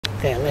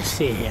Okay, let's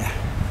see here.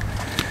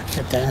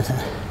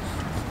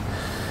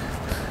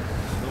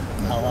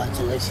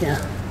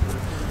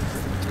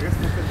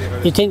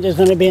 You think there's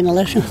going to be an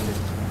election?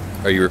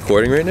 Are you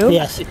recording right now?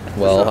 Yes.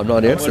 Well, I'm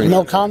not answering.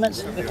 No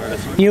comments?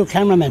 You,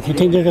 cameraman, you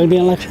think there's going to be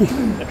an election?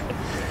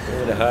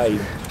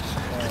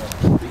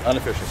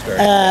 Unofficial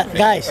start.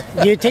 Guys,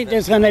 do you think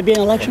there's going to be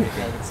an election?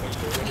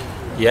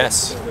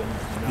 Yes.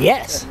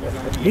 Yes.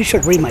 You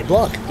should read my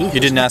blog. You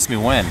didn't ask me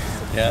when.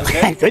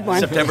 Yeah. Good one.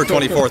 September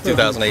 24th,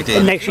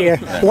 2018. Next year.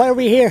 Why are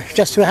we here?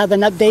 Just to have an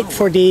update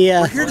for the...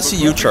 We're here to see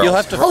you, Charles. You'll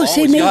have to.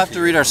 see me? You'll have to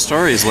read our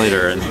stories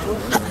later, and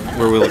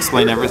where we'll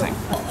explain everything.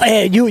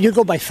 You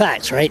go by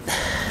facts, right?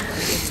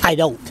 I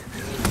don't.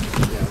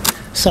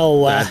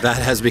 So... that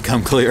has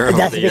become clear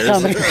over the years.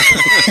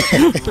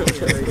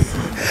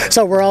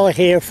 So we're all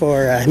here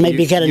for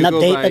maybe get an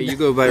update. You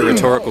go by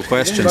rhetorical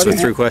questions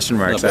with 3 question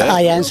marks.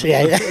 I answer.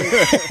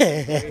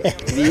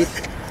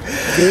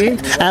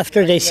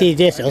 After they see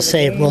this, they'll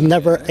say, we'll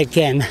never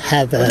again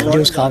have a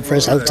news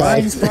conference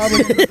outside.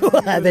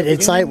 We'll have it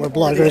inside where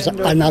bloggers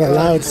are not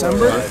allowed.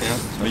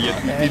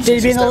 Did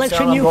it be an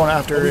election? I'm going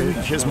after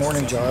his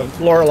morning job.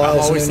 Laura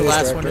Lyle's always the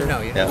last one to know.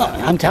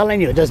 I'm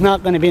telling you, there's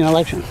not going to be an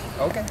election.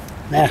 Okay.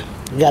 There,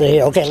 you got it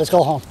here. Okay, let's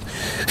go home.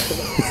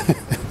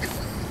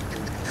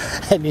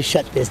 Let me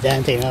shut this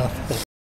damn thing off.